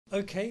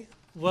Okay,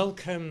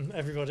 welcome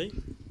everybody.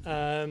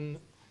 I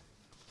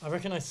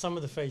recognise some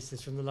of the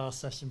faces from the last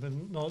session, but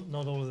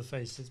not all of the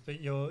faces.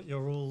 But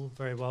you're all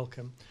very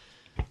welcome.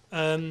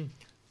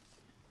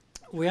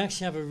 We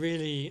actually have a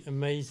really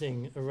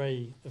amazing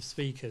array of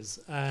speakers,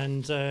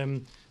 and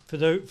for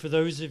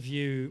those of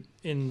you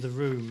in the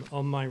room,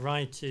 on my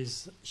right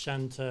is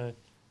Shanta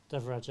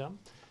Devarajan,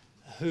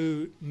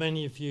 who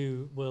many of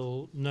you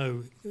will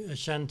know.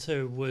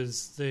 Shanta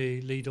was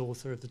the lead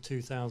author of the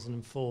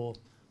 2004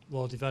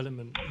 World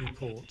Development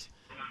Report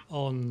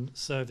on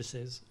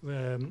services,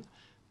 and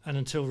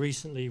until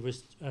recently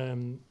was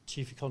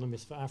chief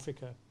economist for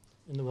Africa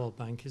in the World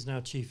Bank, is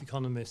now chief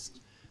economist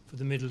for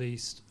the Middle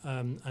East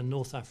and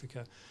North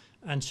Africa.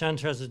 And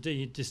Shanta has a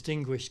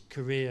distinguished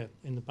career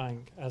in the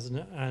bank as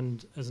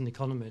an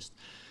economist.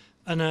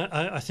 And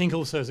I think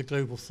also as a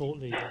global thought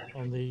leader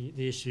on the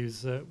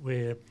issues that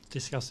we're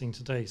discussing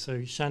today.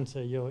 So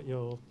Shanta,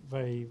 you're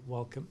very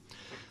welcome.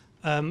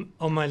 On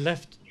my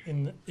left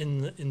in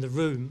the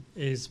room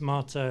is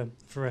Marta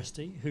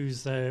Foresti,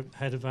 who's the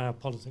head of our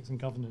politics and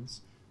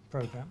governance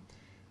program,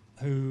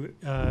 who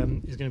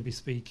is going to be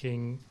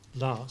speaking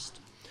last.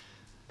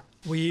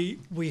 We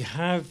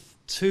have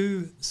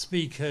two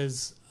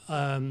speakers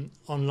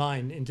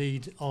online,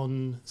 indeed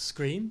on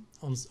screen.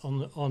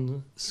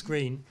 On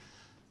screen.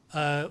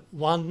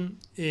 One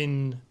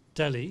in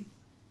Delhi,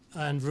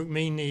 and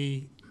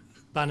Rukmini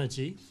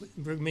Banerjee.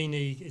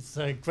 Rukmini, it's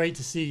great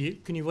to see you.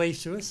 Can you wave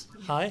to us?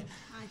 Hi.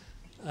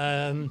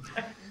 Hi.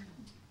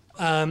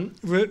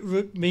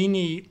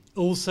 Rukmini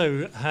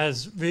also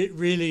has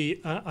really,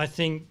 I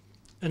think,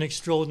 an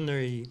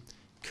extraordinary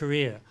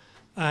career.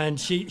 And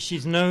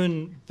she's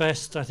known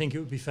best, I think it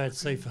would be fair to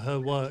say, for her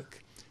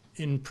work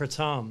in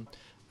Pratham,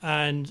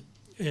 and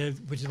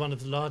which is one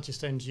of the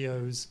largest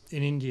NGOs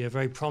in India,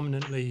 very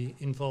prominently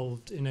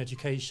involved in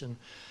education.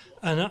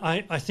 And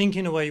I think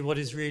in a way what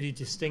is really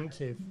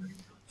distinctive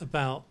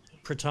about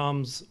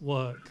Pratham's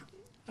work,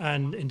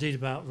 and indeed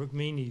about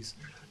Rukmini's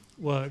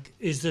work,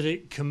 is that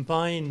it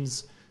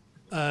combines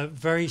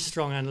very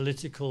strong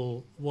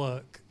analytical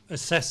work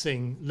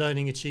assessing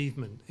learning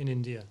achievement in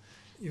India,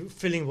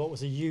 filling what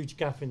was a huge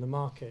gap in the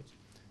market,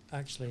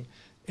 actually,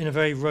 in a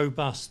very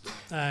robust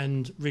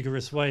and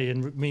rigorous way.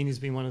 And Rukmini's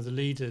been one of the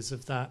leaders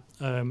of that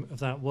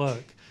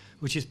work,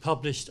 which is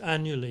published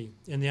annually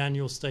in the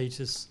annual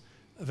Status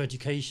of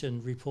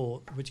Education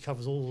report, which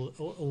covers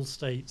all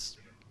states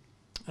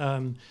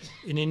in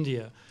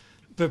India.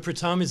 But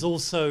Pratham is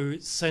also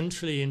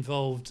centrally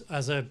involved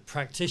as a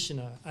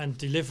practitioner and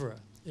deliverer,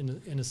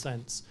 in a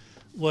sense,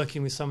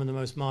 working with some of the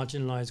most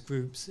marginalised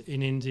groups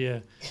in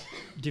India,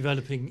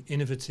 developing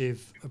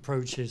innovative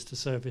approaches to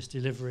service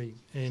delivery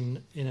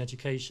in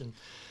education.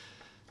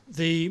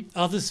 The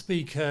other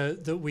speaker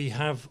that we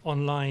have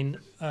online,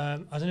 I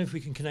don't know if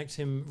we can connect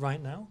him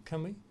right now,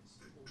 can we?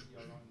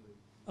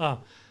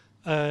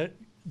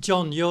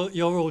 John,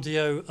 your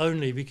audio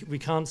only. We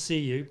can't see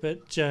you,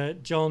 but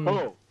John.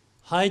 Hello.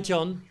 Hi,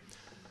 John.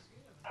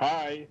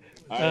 Hi.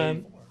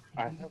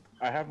 I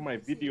have my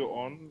video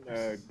on.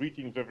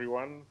 Greetings,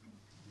 everyone.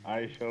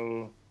 I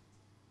shall.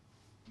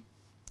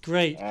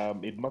 Great.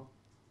 It must.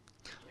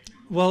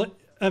 Well,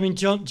 I mean,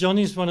 John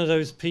is one of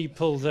those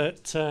people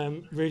that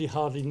really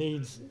hardly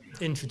needs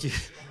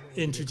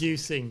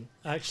introducing.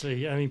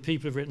 Actually, I mean,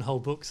 people have written whole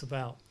books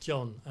about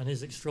John and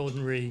his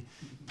extraordinary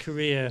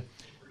career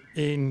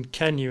in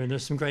Kenya, and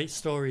there's some great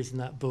stories in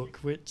that book,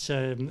 which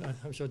I'm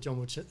sure John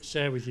will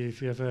share with you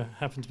if you ever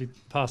happen to be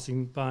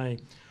passing by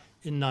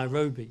in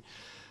Nairobi.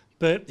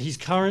 But he's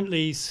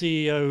currently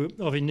CEO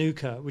of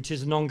Inuka, which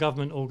is a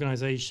non-government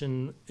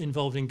organisation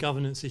involved in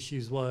governance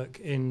issues work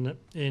in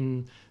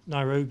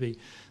Nairobi.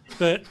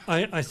 But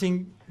I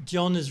think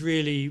John has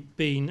really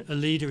been a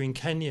leader in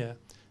Kenya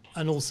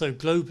and also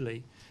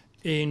globally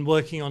in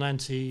working on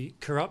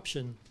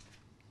anti-corruption,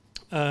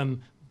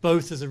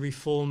 both as a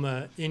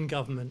reformer in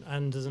government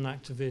and as an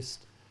activist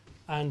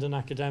and an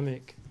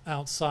academic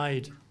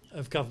outside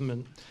of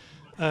government.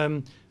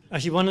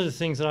 Actually, one of the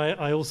things that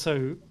I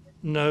also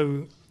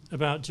know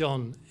about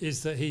John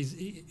is that he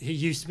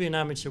used to be an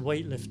amateur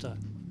weightlifter.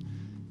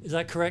 Is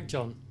that correct,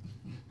 John?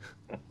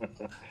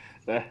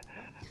 that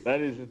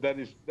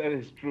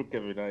is true,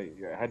 Kevin. I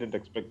hadn't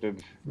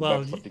expected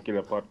that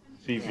particular part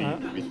CV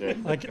to be there.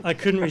 I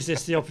couldn't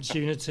resist the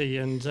opportunity,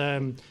 and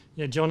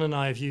John and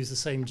I have used the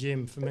same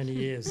gym for many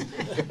years.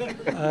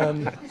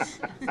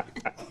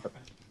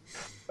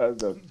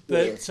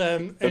 But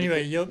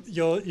anyway,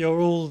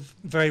 you're all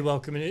very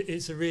welcome, and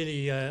it's a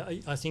really,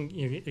 I think,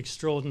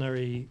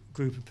 extraordinary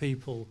group of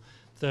people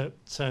that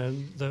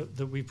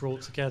we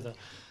brought together.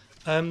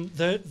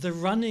 The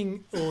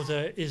running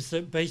order is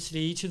that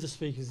basically each of the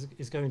speakers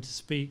is going to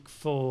speak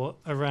for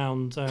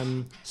around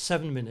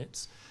 7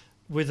 minutes,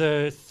 with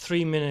a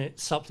 3-minute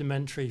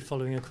supplementary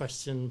following a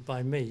question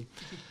by me.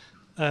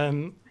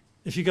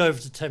 If you go over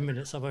to 10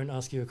 minutes, I won't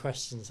ask you a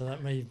question, so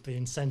that may be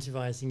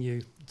incentivizing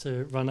you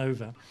to run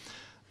over.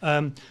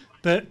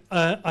 But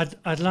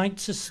I'd like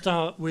to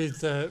start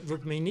with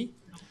Rukmini.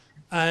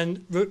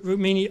 And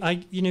Rukmini,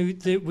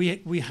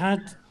 we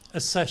had a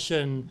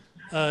session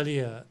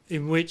earlier,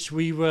 in which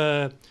we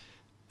were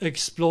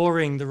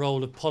exploring the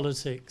role of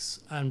politics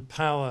and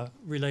power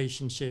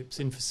relationships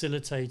in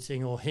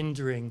facilitating or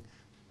hindering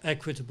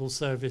equitable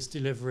service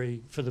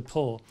delivery for the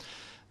poor.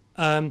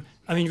 I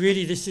mean,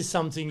 really, this is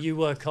something you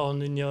work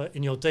on in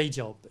your day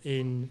job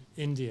in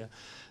India,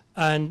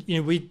 and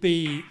we'd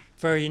be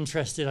very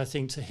interested, I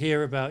think, to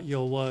hear about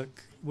your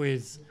work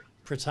with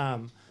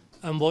Pratham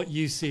and what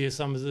you see as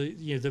some of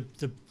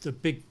the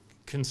big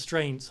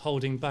constraints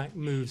holding back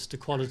moves to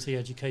quality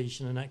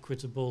education and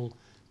equitable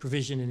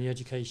provision in the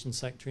education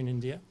sector in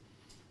India.